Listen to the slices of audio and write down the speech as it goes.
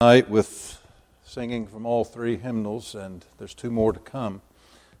Tonight with singing from all three hymnals, and there's two more to come,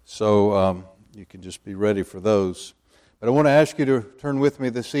 so you can just be ready for those. But I want to ask you to turn with me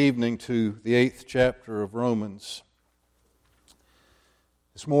this evening to the 8th chapter of Romans.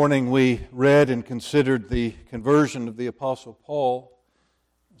 This morning we read and considered the conversion of the Apostle Paul,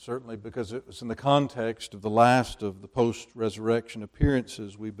 certainly because it was in the context of the last of the post-resurrection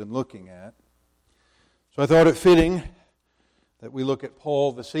appearances we've been looking at. So I thought it fitting that we look at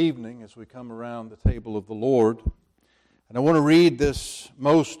Paul this evening as we come around the table of the Lord. And I want to read this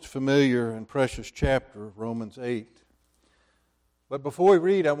most familiar and precious chapter of Romans 8. But before we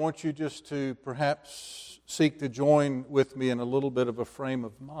read, I want you just to perhaps seek to join with me in a little bit of a frame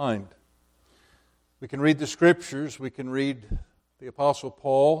of mind. We can read the Scriptures, we can read the Apostle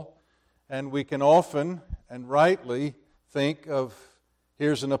Paul, and we can often and rightly think of,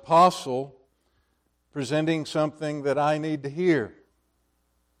 here's an apostle presenting something that I need to hear.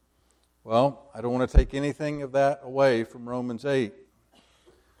 Well, I don't want to take anything of that away from Romans 8.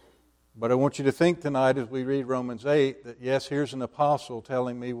 But I want you to think tonight as we read Romans 8 that yes, here's an apostle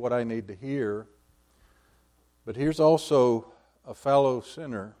telling me what I need to hear. But here's also a fellow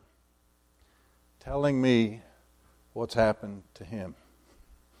sinner telling me what's happened to him.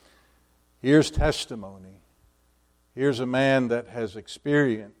 Here's testimony. Here's a man that has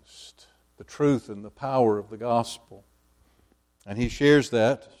experienced the truth and the power of the gospel. And he shares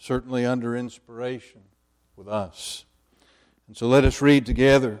that, certainly under inspiration, with us. And so let us read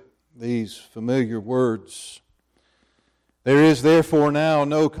together these familiar words. There is therefore now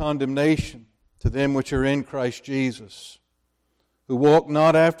no condemnation to them which are in Christ Jesus, who walk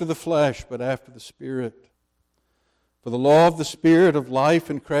not after the flesh, but after the Spirit. For the law of the Spirit of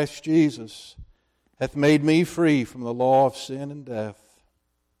life in Christ Jesus hath made me free from the law of sin and death.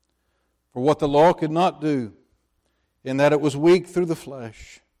 For what the law could not do, in that it was weak through the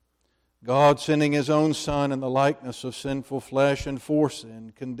flesh, God, sending His own Son in the likeness of sinful flesh and for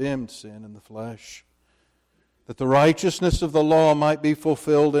sin, condemned sin in the flesh, that the righteousness of the law might be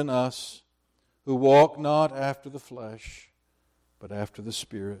fulfilled in us, who walk not after the flesh, but after the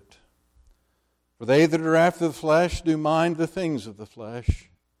Spirit. For they that are after the flesh do mind the things of the flesh,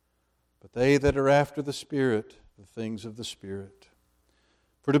 but they that are after the Spirit, the things of the Spirit.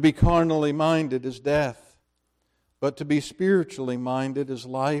 For to be carnally minded is death, but to be spiritually minded is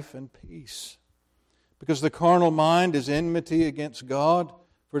life and peace. Because the carnal mind is enmity against God,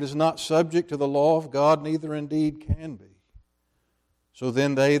 for it is not subject to the law of God, neither indeed can be. So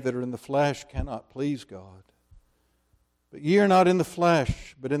then they that are in the flesh cannot please God. But ye are not in the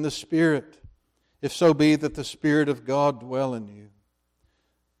flesh, but in the Spirit, if so be that the Spirit of God dwell in you.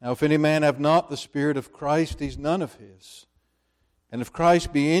 Now if any man have not the Spirit of Christ, he is none of His. And if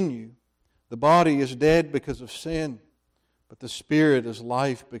Christ be in you, the body is dead because of sin, but the Spirit is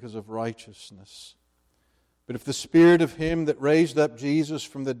life because of righteousness. But if the Spirit of Him that raised up Jesus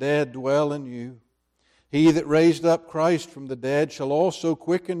from the dead dwell in you, He that raised up Christ from the dead shall also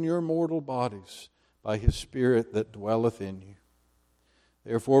quicken your mortal bodies by His Spirit that dwelleth in you.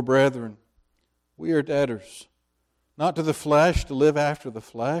 Therefore, brethren, we are debtors, not to the flesh to live after the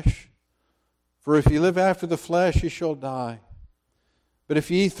flesh. For if ye live after the flesh, ye shall die. But if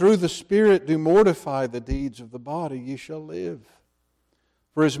ye through the Spirit do mortify the deeds of the body, ye shall live.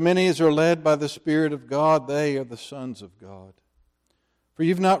 For as many as are led by the Spirit of God, they are the sons of God. For ye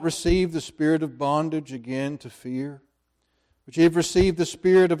have not received the spirit of bondage again to fear, but ye have received the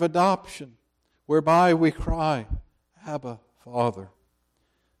Spirit of adoption, whereby we cry, Abba, Father.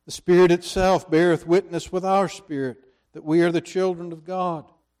 The Spirit itself beareth witness with our spirit that we are the children of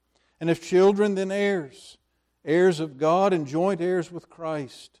God. And if children, then heirs, heirs of God and joint heirs with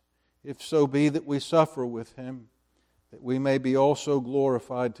Christ, if so be that we suffer with Him, that we may be also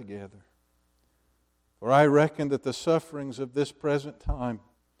glorified together. For I reckon that the sufferings of this present time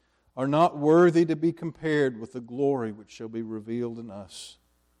are not worthy to be compared with the glory which shall be revealed in us.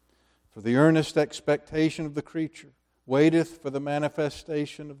 For the earnest expectation of the creature waiteth for the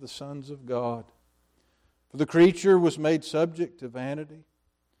manifestation of the sons of God. For the creature was made subject to vanity,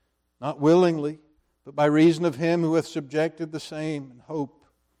 not willingly, but by reason of Him who hath subjected the same in hope.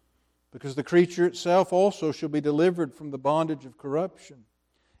 Because the creature itself also shall be delivered from the bondage of corruption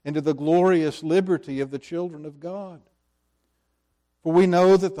into the glorious liberty of the children of God. For we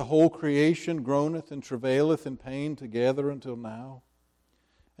know that the whole creation groaneth and travaileth in pain together until now.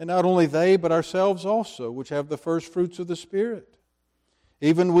 And not only they, but ourselves also, which have the first fruits of the Spirit.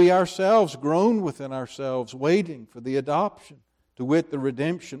 Even we ourselves groan within ourselves, waiting for the adoption, to wit, the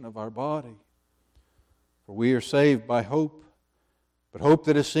redemption of our body. For we are saved by hope. But hope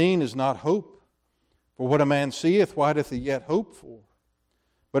that is seen is not hope. For what a man seeth, why doth he yet hope for?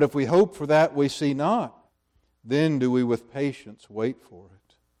 But if we hope for that we see not, then do we with patience wait for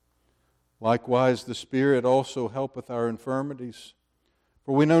it. Likewise the Spirit also helpeth our infirmities.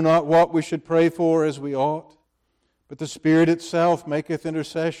 For we know not what we should pray for as we ought, but the Spirit itself maketh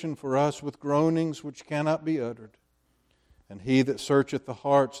intercession for us with groanings which cannot be uttered. And He that searcheth the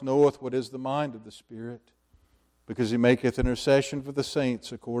hearts knoweth what is the mind of the Spirit, because He maketh intercession for the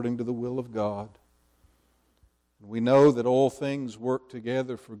saints according to the will of God. And we know that all things work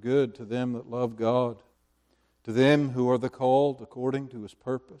together for good to them that love God, to them who are the called according to His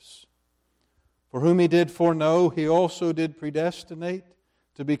purpose. For whom He did foreknow, He also did predestinate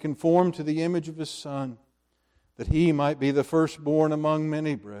to be conformed to the image of His Son, that He might be the firstborn among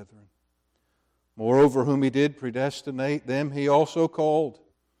many brethren. Moreover, whom He did predestinate, them He also called.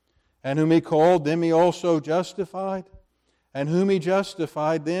 And whom He called, them He also justified. And whom He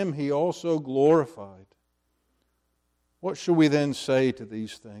justified, them He also glorified. What shall we then say to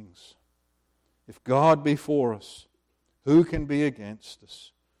these things? If God be for us, who can be against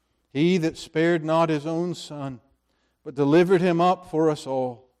us? He that spared not His own Son, but delivered Him up for us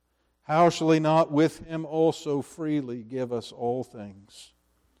all, how shall He not with Him also freely give us all things?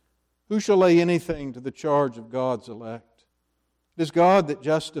 Who shall lay anything to the charge of God's elect? It is God that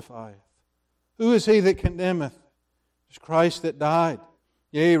justifieth. Who is He that condemneth? It is Christ that died,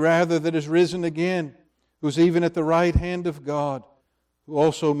 yea, rather that is risen again, who is even at the right hand of God, who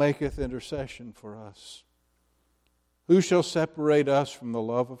also maketh intercession for us. Who shall separate us from the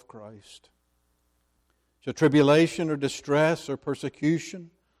love of Christ? Shall tribulation or distress or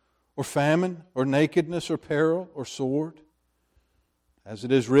persecution or famine or nakedness or peril or sword? As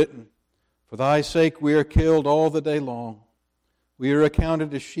it is written, for Thy sake we are killed all the day long. We are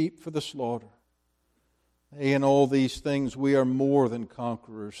accounted as sheep for the slaughter. Nay, in all these things we are more than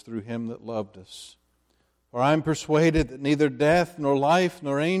conquerors through Him that loved us. For I am persuaded that neither death, nor life,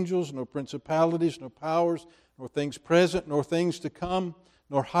 nor angels, nor principalities, nor powers, nor things present, nor things to come,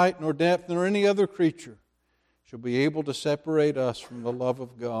 nor height, nor depth, nor any other creature shall be able to separate us from the love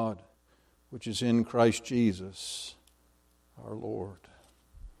of God, which is in Christ Jesus our Lord.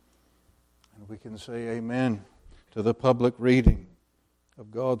 And we can say amen to the public reading of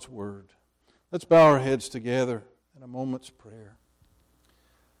God's Word. Let's bow our heads together in a moment's prayer.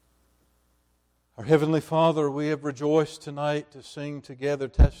 Our Heavenly Father, we have rejoiced tonight to sing together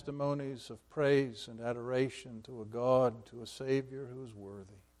testimonies of praise and adoration to a God, to a Savior who is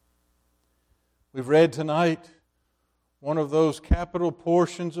worthy. We've read tonight one of those capital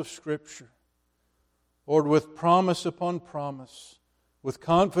portions of Scripture, Lord, with promise upon promise, with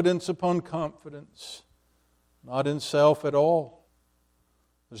confidence upon confidence, not in self at all.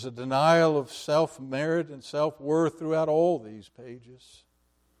 There's a denial of self-merit and self-worth throughout all these pages.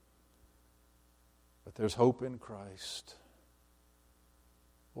 But there's hope in Christ.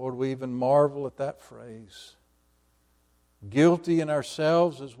 Lord, we even marvel at that phrase. Guilty in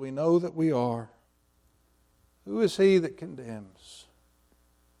ourselves as we know that we are. Who is He that condemns?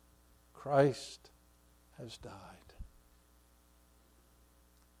 Christ has died.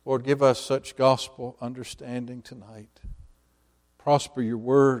 Lord, give us such gospel understanding tonight. Prosper your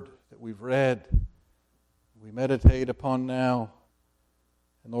word that we've read, we meditate upon now.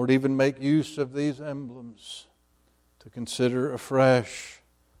 And Lord, even make use of these emblems to consider afresh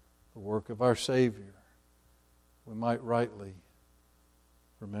the work of our Savior. We might rightly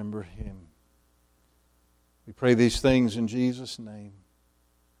remember Him. We pray these things in Jesus' name.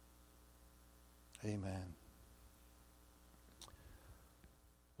 Amen.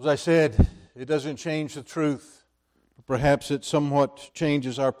 As I said, it doesn't change the truth, but perhaps it somewhat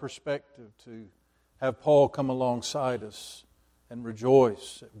changes our perspective to have Paul come alongside us and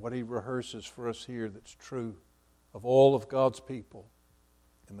rejoice at what he rehearses for us here that's true of all of God's people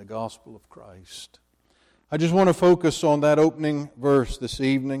in the gospel of Christ. I just want to focus on that opening verse this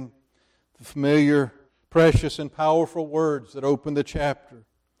evening, the familiar, precious, and powerful words that open the chapter.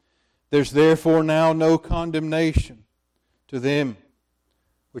 There's therefore now no condemnation to them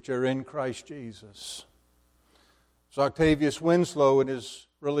which are in Christ Jesus. So Octavius Winslow, in his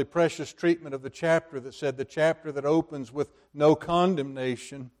really precious treatment of the chapter, that said the chapter that opens with no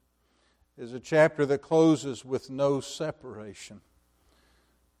condemnation is a chapter that closes with no separation.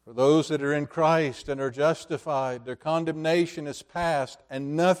 For those that are in Christ and are justified, their condemnation is past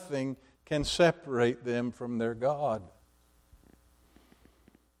and nothing can separate them from their God.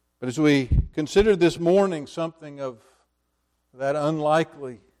 But as we considered this morning something of that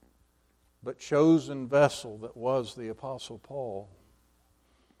unlikely but chosen vessel that was the Apostle Paul,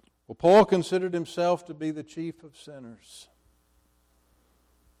 well, Paul considered himself to be the chief of sinners.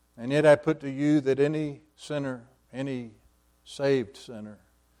 And yet I put to you that any sinner, any saved sinner,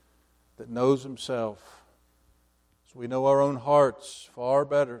 that knows Himself. So we know our own hearts far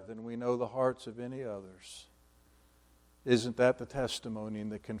better than we know the hearts of any others. Isn't that the testimony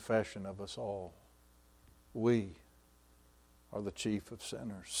and the confession of us all? We are the chief of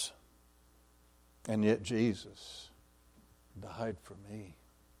sinners. And yet Jesus died for me.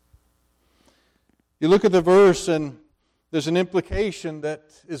 You look at the verse and there's an implication that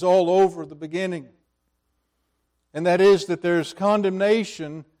is all over the beginning. And that is that there's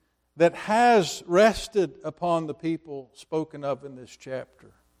condemnation that has rested upon the people spoken of in this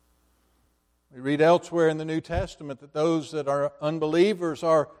chapter. We read elsewhere in the New Testament that those that are unbelievers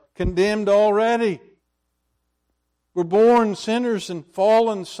are condemned already. We're born sinners and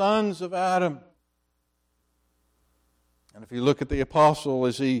fallen sons of Adam. And if you look at the apostle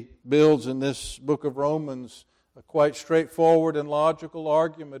as he builds in this book of Romans a quite straightforward and logical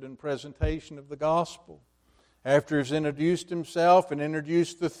argument and presentation of the gospel, after he's introduced himself and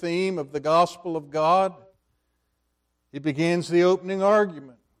introduced the theme of the gospel of God, he begins the opening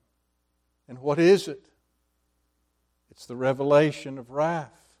argument. And what is it? It's the revelation of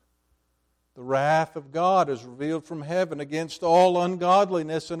wrath. The wrath of God is revealed from heaven against all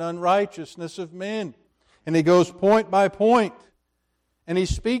ungodliness and unrighteousness of men. And he goes point by point. And he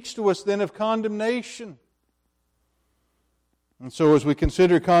speaks to us then of condemnation. And so as we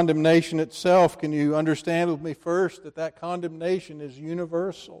consider condemnation itself, can you understand with me first that that condemnation is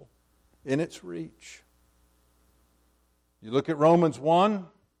universal in its reach? You look at Romans 1,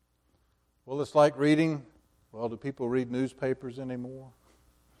 well, it's like reading, well, do people read newspapers anymore?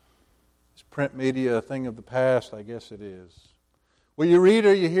 Is print media a thing of the past? I guess it is. Well, you read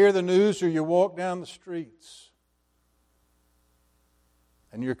or you hear the news or you walk down the streets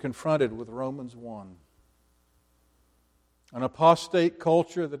and you're confronted with Romans 1. An apostate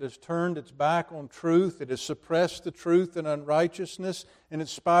culture that has turned its back on truth, it has suppressed the truth in unrighteousness, and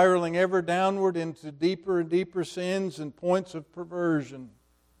it's spiraling ever downward into deeper and deeper sins and points of perversion.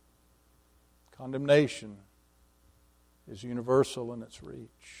 Condemnation is universal in its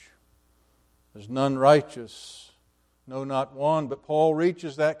reach. There's none righteous, no, not one. But Paul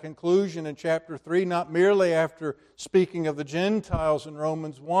reaches that conclusion in chapter 3, not merely after speaking of the Gentiles in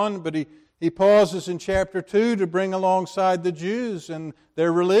Romans 1, but he pauses in chapter 2 to bring alongside the Jews and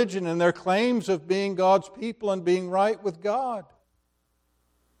their religion and their claims of being God's people and being right with God.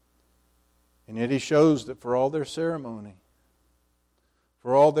 And yet he shows that for all their ceremony,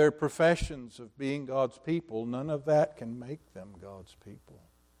 for all their professions of being God's people, none of that can make them God's people.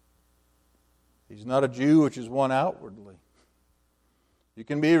 He's not a Jew, which is one outwardly. You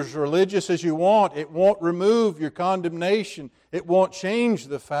can be as religious as you want. It won't remove your condemnation. It won't change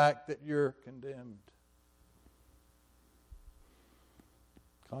the fact that you're condemned.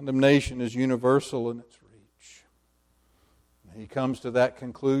 Condemnation is universal in its reach. He comes to that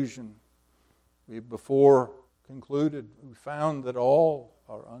conclusion. We before concluded, we found that all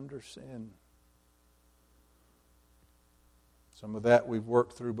are under sin. Some of that we've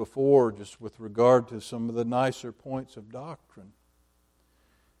worked through before, just with regard to some of the nicer points of doctrine.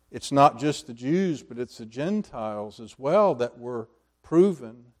 It's not just the Jews, but it's the Gentiles as well that were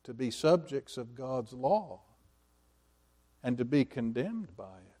proven to be subjects of God's law and to be condemned by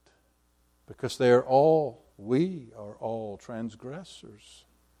it, because we are all transgressors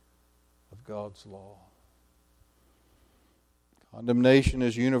of God's law. Condemnation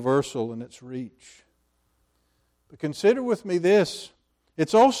is universal in its reach. But consider with me this,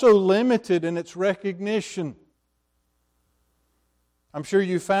 it's also limited in its recognition. I'm sure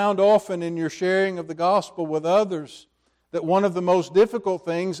you found often in your sharing of the gospel with others that one of the most difficult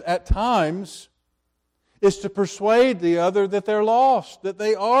things at times is to persuade the other that they're lost, that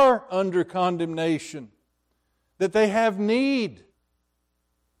they are under condemnation, that they have need.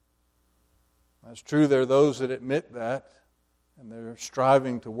 That's true, there are those that admit that, and they're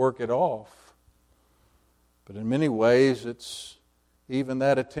striving to work it off. But in many ways, it's even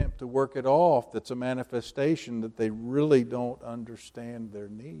that attempt to work it off that's a manifestation that they really don't understand their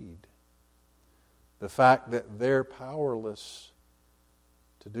need. The fact that they're powerless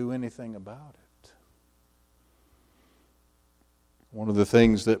to do anything about it. One of the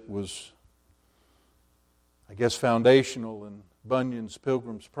things that was, I guess, foundational in Bunyan's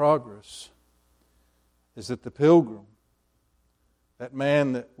Pilgrim's Progress is that the pilgrim, that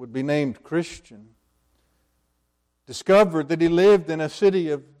man that would be named Christian, discovered that he lived in a city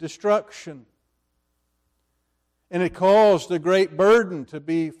of destruction. And it caused a great burden to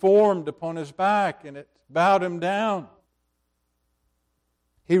be formed upon his back, and it bowed him down.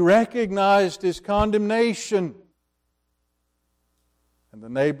 He recognized his condemnation. And the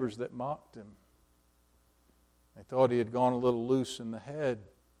neighbors that mocked him, they thought he had gone a little loose in the head.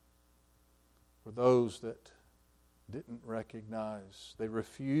 were those that didn't recognize, they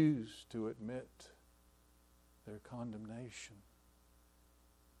refused to admit their condemnation.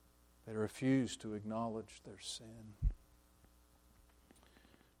 They refused to acknowledge their sin.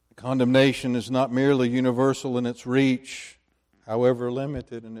 Condemnation is not merely universal in its reach, however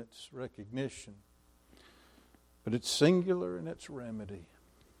limited in its recognition, but it's singular in its remedy.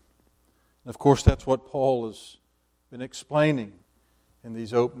 And of course, that's what Paul has been explaining in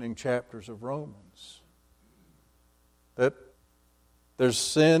these opening chapters of Romans. That there's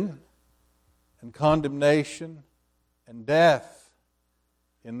sin and condemnation and death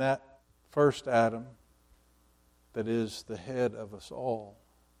in that first Adam that is the head of us all.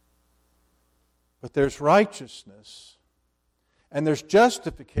 But there's righteousness, and there's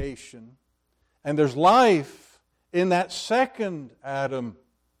justification, and there's life in that second Adam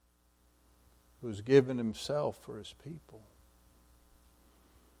who's given himself for his people.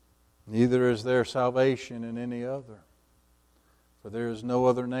 Neither is there salvation in any other, for there is no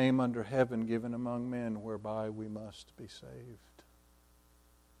other name under heaven given among men whereby we must be saved.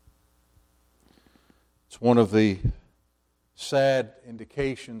 It's one of the sad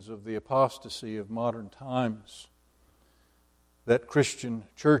indications of the apostasy of modern times that Christian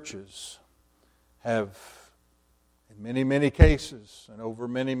churches have, in many, many cases and over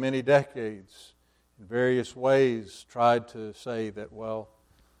many, many decades, in various ways tried to say that, well,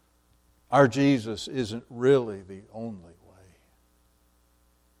 our Jesus isn't really the only way.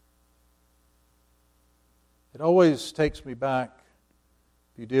 It always takes me back,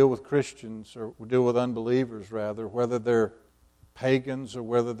 if you deal with Christians, or deal with unbelievers rather, whether they're pagans or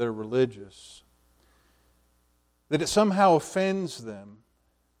whether they're religious, that it somehow offends them.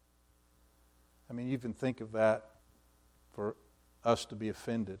 I mean, you even think of that for us to be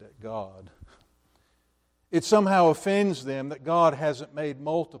offended at God. It somehow offends them that God hasn't made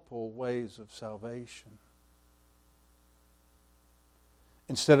multiple ways of salvation.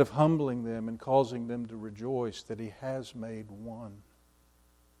 Instead of humbling them and causing them to rejoice that He has made one.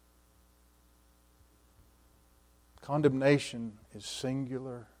 Condemnation is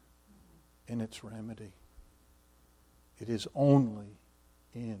singular in its remedy. It is only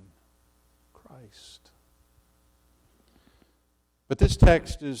in Christ. But this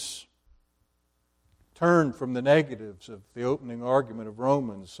text is turned from the negatives of the opening argument of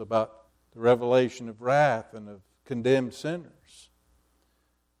Romans about the revelation of wrath and of condemned sinners.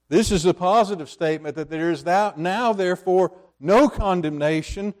 This is a positive statement that there is now, therefore, no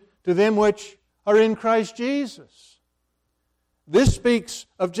condemnation to them which are in Christ Jesus. This speaks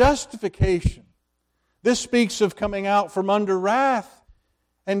of justification. This speaks of coming out from under wrath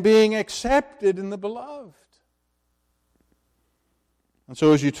and being accepted in the beloved. And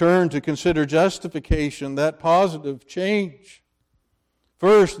so as you turn to consider justification, that positive change,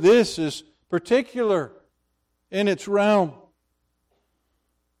 first, this is particular in its realm.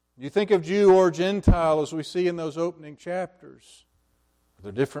 You think of Jew or Gentile as we see in those opening chapters. Are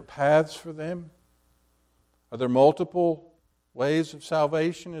there different paths for them? Are there multiple ways of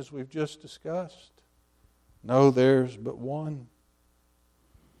salvation as we've just discussed? No, there's but one.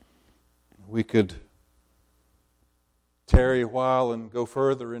 We could tarry a while and go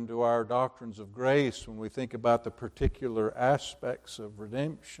further into our doctrines of grace when we think about the particular aspects of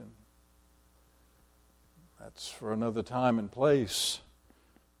redemption. That's for another time and place.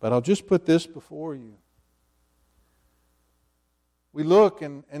 But I'll just put this before you. We look,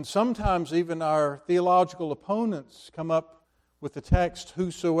 and sometimes even our theological opponents come up with the text,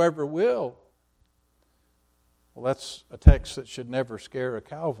 whosoever will. Well, that's a text that should never scare a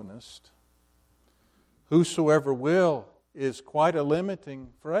Calvinist. Whosoever will is quite a limiting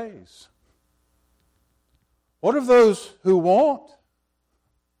phrase. What of those who want?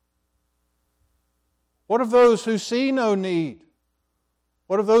 What of those who see no need?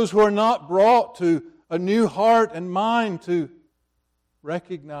 What of those who are not brought to a new heart and mind to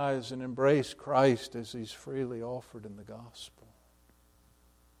recognize and embrace Christ as He's freely offered in the gospel?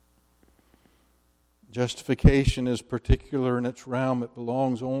 Justification is particular in its realm. It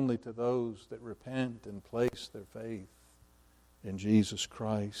belongs only to those that repent and place their faith in Jesus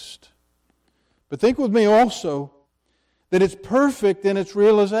Christ. But think with me also that it's perfect in its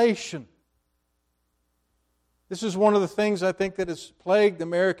realization. This is one of the things I think that has plagued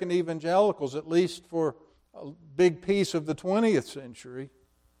American evangelicals, at least for a big piece of the 20th century,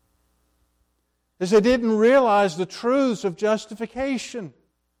 is they didn't realize the truths of justification.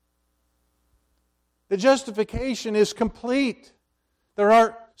 The justification is complete. There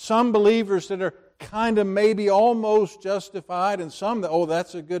are some believers that are kind of maybe almost justified, and some that, oh,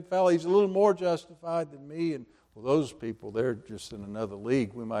 that's a good fellow, he's a little more justified than me, and Well, those people, they're just in another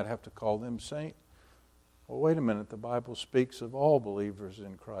league. We might have to call them saint. Well, wait a minute. The Bible speaks of all believers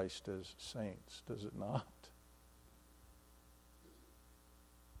in Christ as saints, does it not?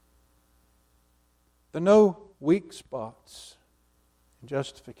 There are no weak spots in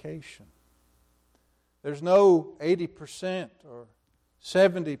justification. There's no 80% or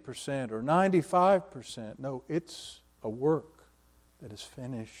 70% or 95%. No, it's a work that is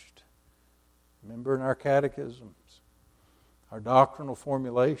finished. Remember in our catechisms, our doctrinal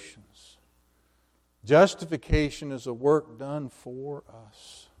formulations, justification is a work done for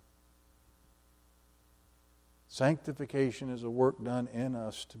us. Sanctification is a work done in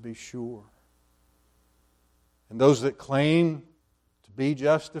us, to be sure. And those that claim to be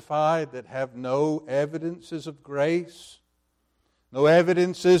justified, that have no evidences of grace, no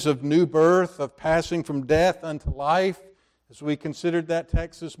evidences of new birth, of passing from death unto life, as we considered that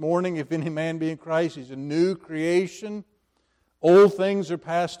text this morning, if any man be in Christ, he's a new creation. Old things are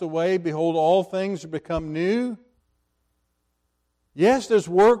passed away. Behold, all things are become new. Yes, there's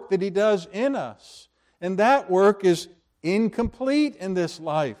work that He does in us. And that work is incomplete in this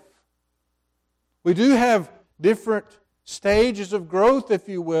life. We do have different stages of growth, if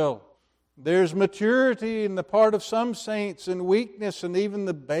you will. There's maturity in the part of some saints and weakness and even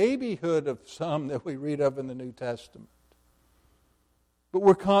the babyhood of some that we read of in the New Testament. But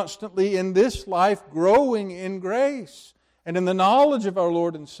we're constantly in this life growing in grace and in the knowledge of our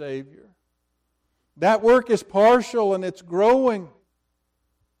Lord and Savior. That work is partial and it's growing.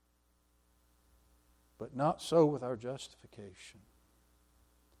 But not so with our justification.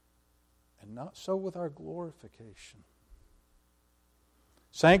 And not so with our glorification.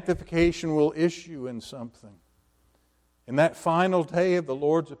 Sanctification will issue in something. In that final day of the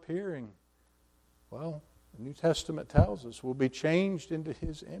Lord's appearing, well, the New Testament tells us we'll be changed into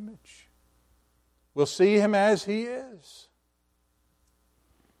His image. We'll see Him as He is.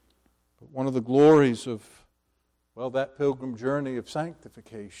 But one of the glories of, well, that pilgrim journey of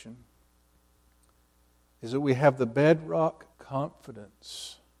sanctification is that we have the bedrock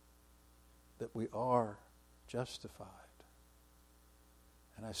confidence that we are justified.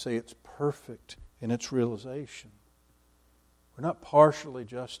 And I say it's perfect in its realization. We're not partially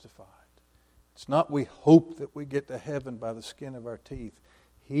justified. It's not we hope that we get to heaven by the skin of our teeth.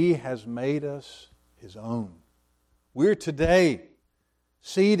 He has made us His own. We're today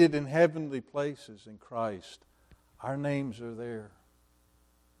seated in heavenly places in Christ. Our names are there,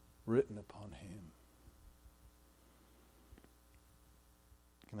 written upon Him.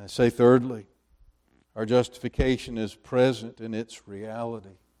 Can I say thirdly, our justification is present in its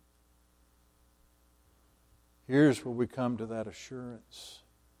reality. Here's where we come to that assurance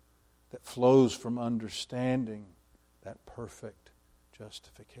that flows from understanding that perfect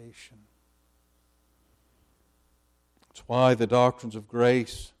justification. It's why the doctrines of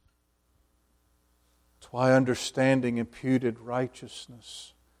grace, it's why understanding imputed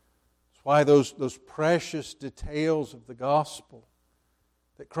righteousness, it's why those precious details of the gospel,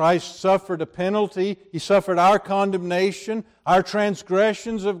 that Christ suffered a penalty, He suffered our condemnation, our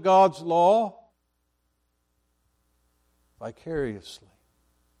transgressions of God's law, vicariously,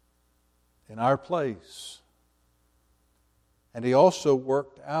 in our place. And He also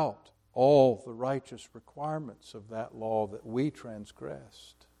worked out all the righteous requirements of that law that we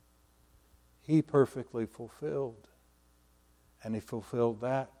transgressed. He perfectly fulfilled. And He fulfilled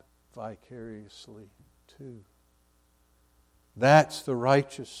that vicariously too. That's the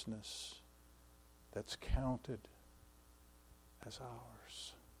righteousness that's counted as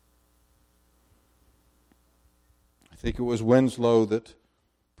ours. I think it was Winslow that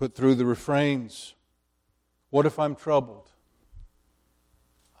put through the refrains, what if I'm troubled?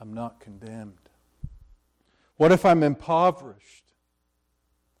 I'm not condemned. What if I'm impoverished?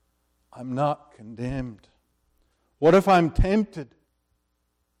 I'm not condemned. What if I'm tempted?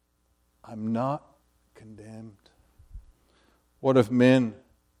 I'm not condemned. What if men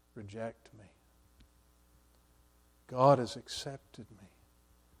reject me? God has accepted me.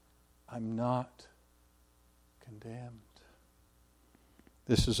 I'm not condemned.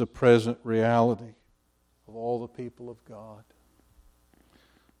 This is a present reality of all the people of God.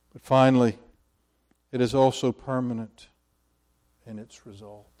 But finally, it is also permanent in its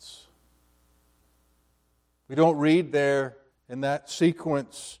results. We don't read there in that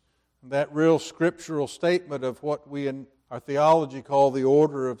sequence, that real scriptural statement of what we in our theology call the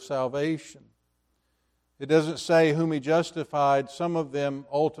order of salvation. It doesn't say whom He justified, some of them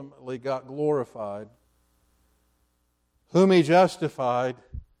ultimately got glorified. Whom He justified,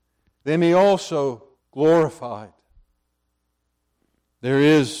 then He also glorified. There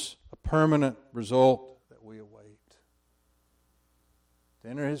is a permanent result that we await. to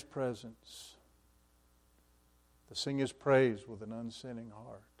enter His presence, to sing His praise with an unsinning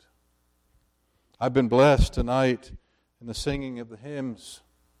heart. I've been blessed tonight in the singing of the hymns.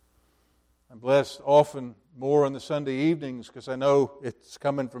 I'm blessed often more on the Sunday evenings because I know it's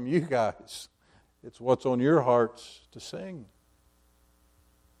coming from you guys. It's what's on your hearts to sing.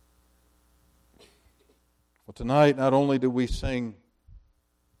 Well, tonight not only do we sing,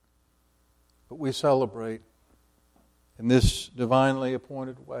 but we celebrate in this divinely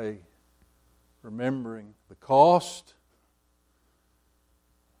appointed way, remembering the cost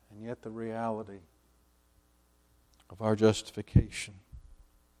and yet the reality of our justification.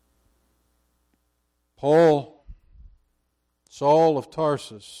 Paul, Saul of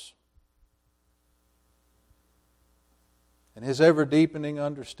Tarsus, and his ever-deepening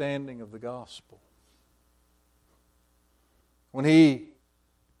understanding of the gospel. When he,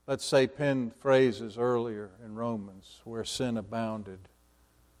 let's say, penned phrases earlier in Romans, where sin abounded,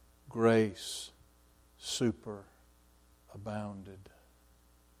 grace superabounded.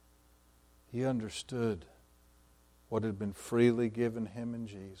 He understood what had been freely given him in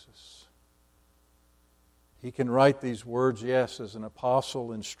Jesus. He can write these words, yes, as an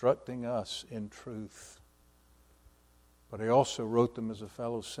apostle instructing us in truth. But he also wrote them as a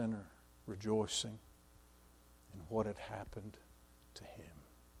fellow sinner, rejoicing in what had happened to him.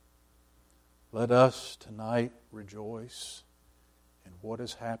 Let us tonight rejoice in what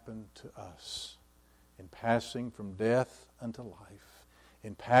has happened to us, in passing from death unto life,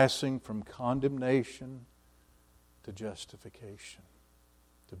 in passing from condemnation to justification,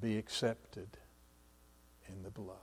 to be accepted in the beloved.